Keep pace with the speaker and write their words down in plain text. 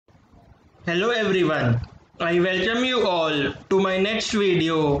Hello everyone, I welcome you all to my next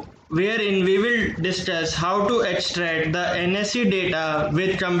video wherein we will discuss how to extract the NSE data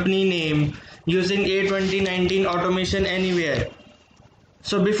with company name using A2019 Automation Anywhere.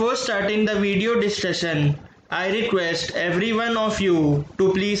 So before starting the video discussion, I request every one of you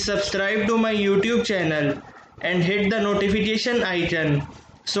to please subscribe to my YouTube channel and hit the notification icon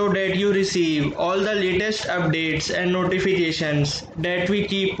so that you receive all the latest updates and notifications that we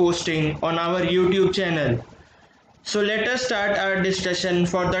keep posting on our YouTube channel. So let us start our discussion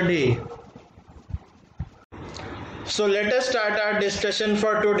for the day. So let us start our discussion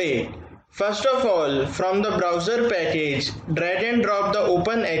for today. First of all, from the browser package, drag and drop the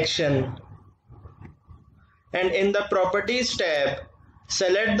open action, and in the properties tab,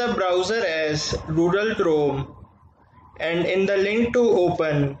 select the browser as Google Chrome, and in the link to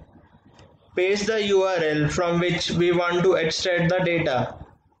open, paste the URL from which we want to extract the data,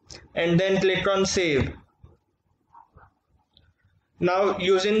 and then click on save. Now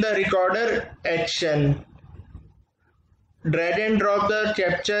using the recorder action, drag and drop the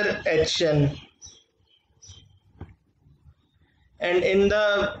capture action, and in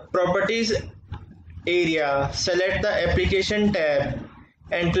the properties area, select the application tab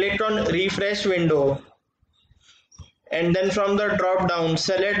and click on refresh window, and then from the drop down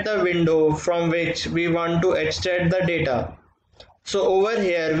select the window from which we want to extract the data. So over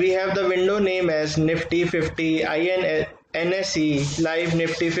here we have the window name as Nifty 50 NSE Live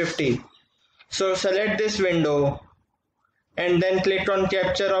Nifty 50. So select this window and then click on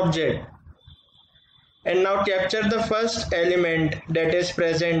capture object, and now capture the first element that is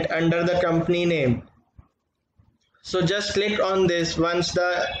present under the company name. So just click on this once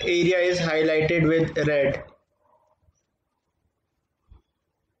the area is highlighted with red.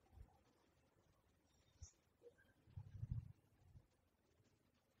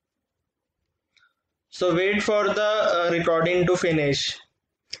 So wait for the recording to finish,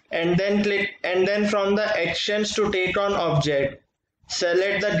 and then from the actions to take on object,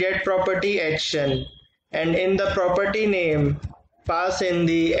 select the get property action, and in the property name pass in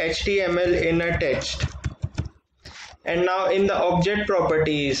the HTML inner text. And now in the object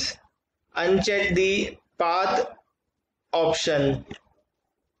properties, uncheck the path option,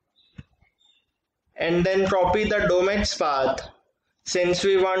 and then copy the DomXPath, since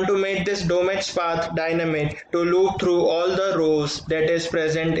we want to make this DomXPath dynamic to loop through all the rows that is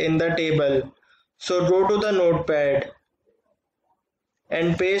present in the table. So go to the notepad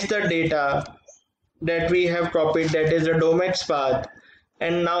and paste the data that we have copied, that is the DomXPath.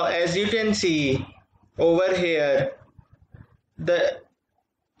 And now as you can see over here,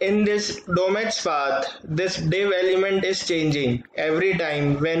 in this DomXPath, this div element is changing every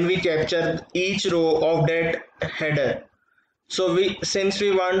time when we capture each row of that header. So since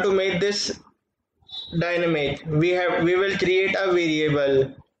we want to make this dynamic, we will create a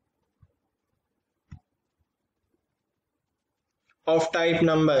variable of type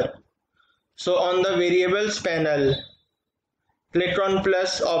number. So on the variables panel, click on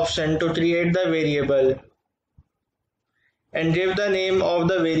plus option to create the variable, and give the name of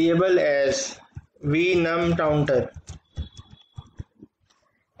the variable as vNumCounter.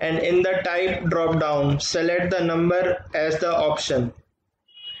 And in the type drop down, select the number as the option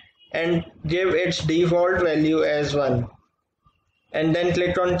and give its default value as 1, and then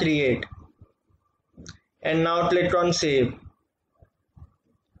click on create, and now click on save.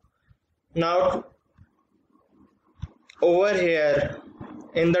 Now over here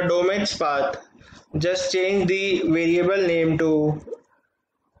in the DomXPath, just change the variable name to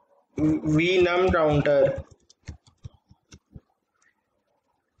vNumCounter,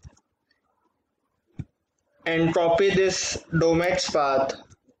 and copy this DomXPath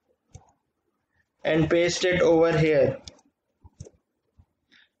and paste it over here.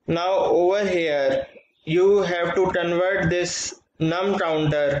 Now over here you have to convert this num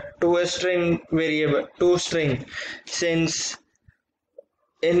counter to a string variable, since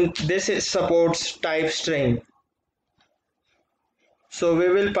in this it supports type string. So we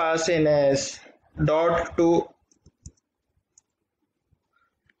will pass in as dot to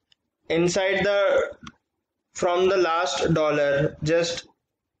inside the from the last dollar, just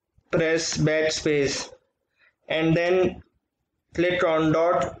press backspace and then click on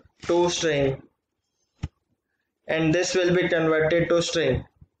dot to string, and this will be converted to string.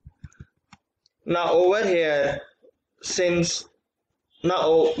 Now over here,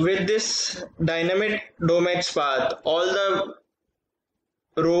 with this dynamic DomXPath, all the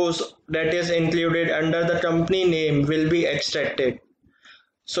rows that is included under the company name will be extracted.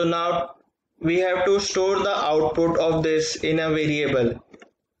 So now we have to store the output of this in a variable.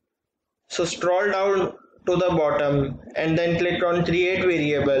 So scroll down to the bottom and then click on create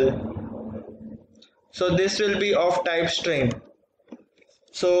variable. So this will be of type string.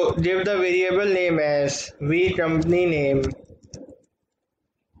 So give the variable name as v company name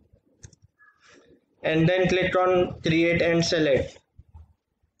and then click on create and select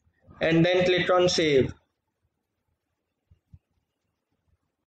and then click on save.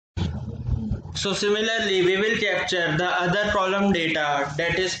 So similarly, we will capture the other column data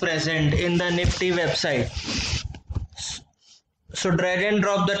that is present in the Nifty website. So drag and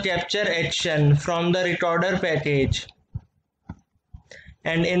drop the capture action from the recorder package.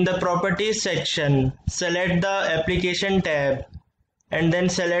 And in the properties section, select the application tab and then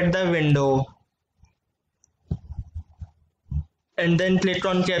select the window. And then click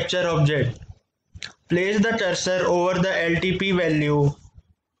on capture object. Place the cursor over the LTP value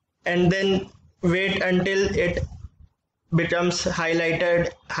and then wait until it becomes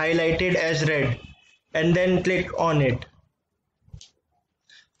highlighted as red and then click on it.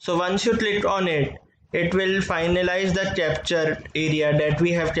 So once you click on it, it will finalize the capture area that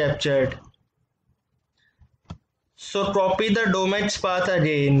we have captured. So copy the DomXPath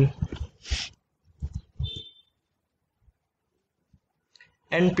again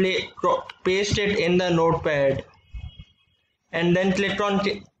and paste it in the notepad and then click on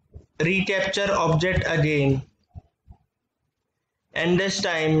recapture object again, and this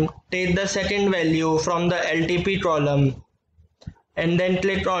time take the second value from the LTP column and then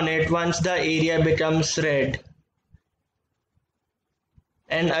click on it once the area becomes red,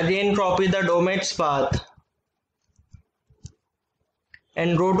 and again copy the DomXPath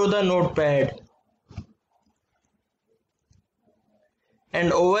and go to the notepad,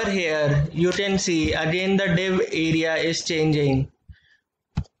 and over here you can see again the div area is changing.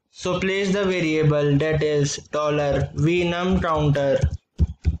 So place the variable that is $vnumCounter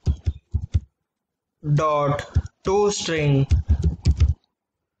dot toString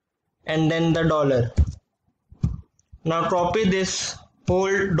and then the dollar. Now copy this whole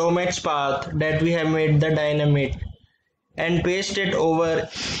DomXPath that we have made the dynamic and paste it over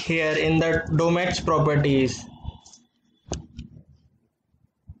here in the Domex properties.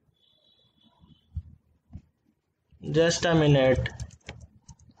 Just a minute.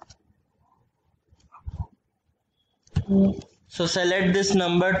 So select this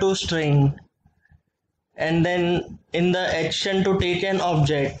number to string and then in the action to take an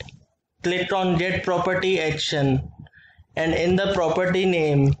object, click on get property action, and in the property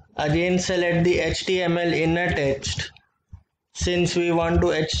name again select the HTML inner text since we want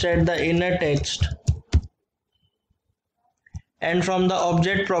to extract the inner text, and from the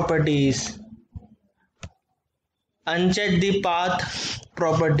object properties uncheck the path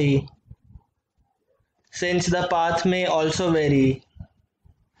property since the path may also vary,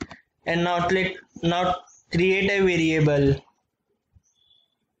 and now create a variable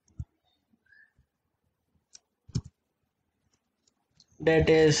that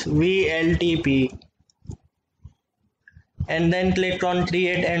is VLTP and then click on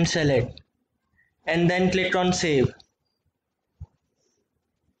create and select and then click on save.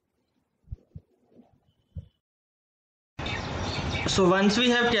 So once we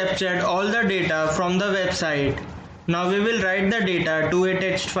have captured all the data from the website, now we will write the data to a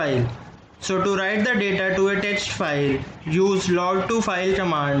text file. So to write the data to a text file, use log to file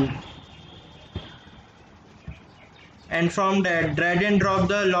command, and from that drag and drop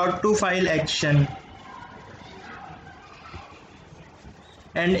the log to file action,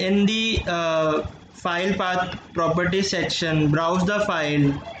 and in the file path property section browse the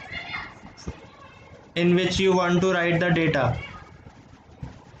file in which you want to write the data.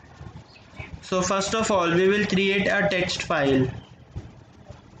 So first of all we will create a text file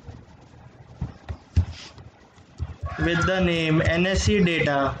with the name NSE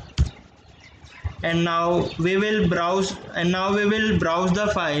Data, and now we will browse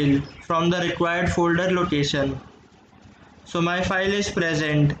the file from the required folder location. So my file is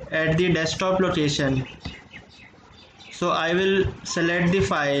present at the desktop location, so I will select the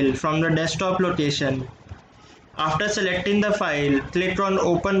file from the desktop location. After selecting the file, click on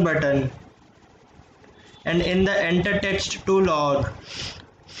open button, and in the enter text to log,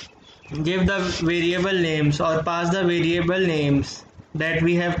 give the variable names or pass the variable names that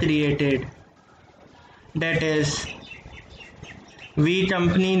we have created, that is v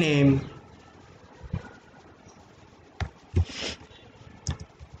company name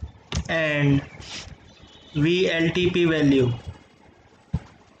and VLTP value,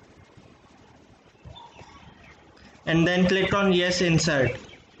 and then click on yes insert,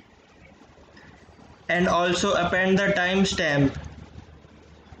 and also append the timestamp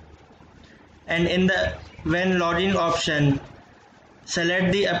and in the when loading option,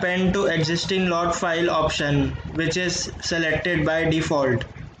 select the append to existing log file option, which is selected by default,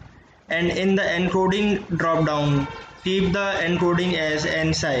 and in the encoding drop-down, keep the encoding as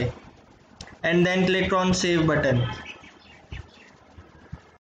NSI, and then click on Save button.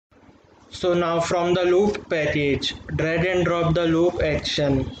 So now from the loop package, drag and drop the loop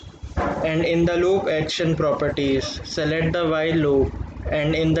action, and in the loop action properties, select the while loop,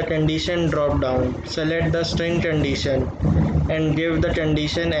 and in the condition drop-down, select the string condition and give the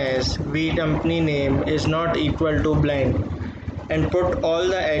condition as v company name is not equal to blank, and put all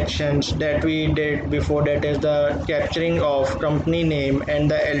the actions that we did before, that is the capturing of company name and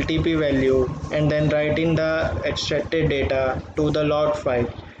the LTP value, and then writing the extracted data to the log file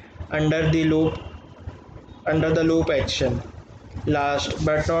under the loop action. Last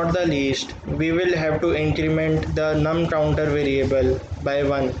but not the least, we will have to increment the num counter variable by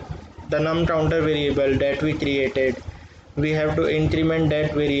 1. The num counter variable that we created, we have to increment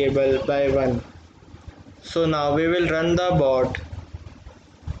that variable by 1. So now we will run the bot.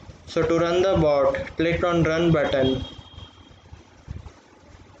 So to run the bot, click on run button.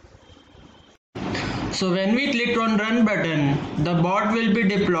 So when we click on run button, the bot will be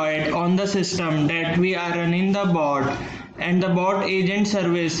deployed on the system that we are running the bot, and the bot agent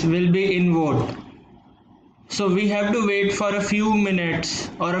service will be invoked. So we have to wait for a few minutes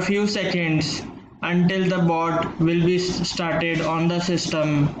or a few seconds until the bot will be started on the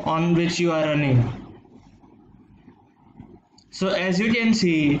system on which you are running. So as you can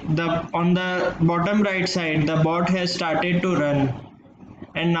see, on the bottom right side, the bot has started to run,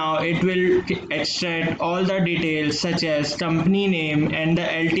 and now it will extract all the details such as company name and the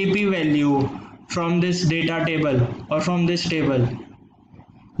LTP value from this data table or from this table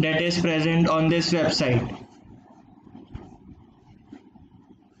that is present on this website.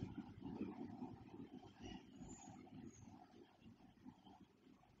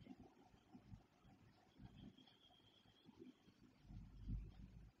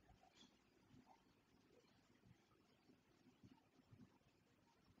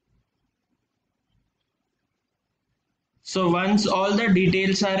 So once all the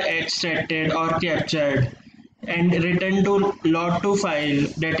details are extracted or captured and written to log2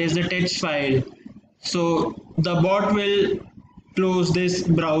 file, that is the text file, so the bot will close this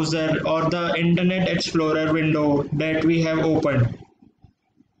browser or the Internet Explorer window that we have opened.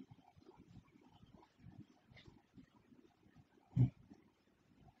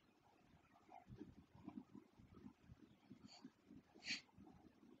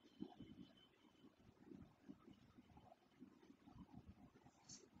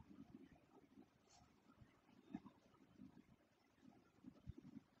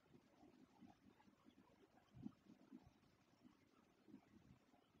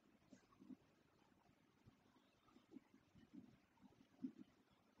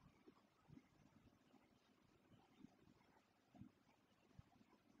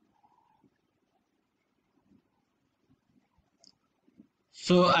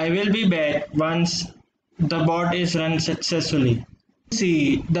 So I will be back once the bot is run successfully.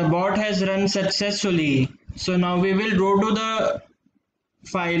 See, the bot has run successfully. So now we will go to the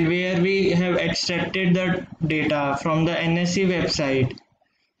file where we have extracted the data from the NSE website.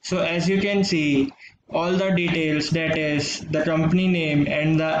 So as you can see, all the details, that is the company name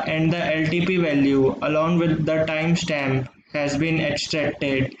and the LTP value along with the timestamp, has been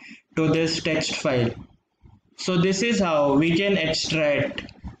extracted to this text file. So this is how we can extract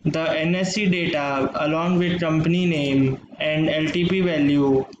the NSE data along with company name and LTP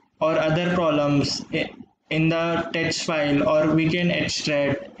value or other columns in the text file, or we can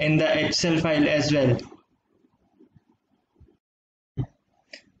extract in the Excel file as well.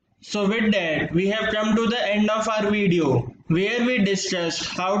 So with that, we have come to the end of our video where we discussed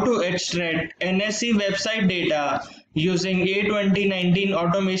how to extract NSE website data using A2019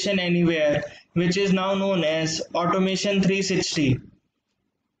 Automation Anywhere, which is now known as Automation 360.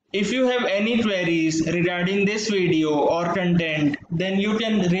 If you have any queries regarding this video or content, then you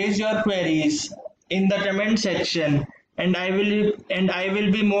can raise your queries in the comment section, and I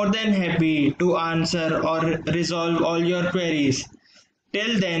will be more than happy to answer or resolve all your queries.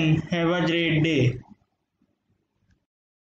 Till then, have a great day.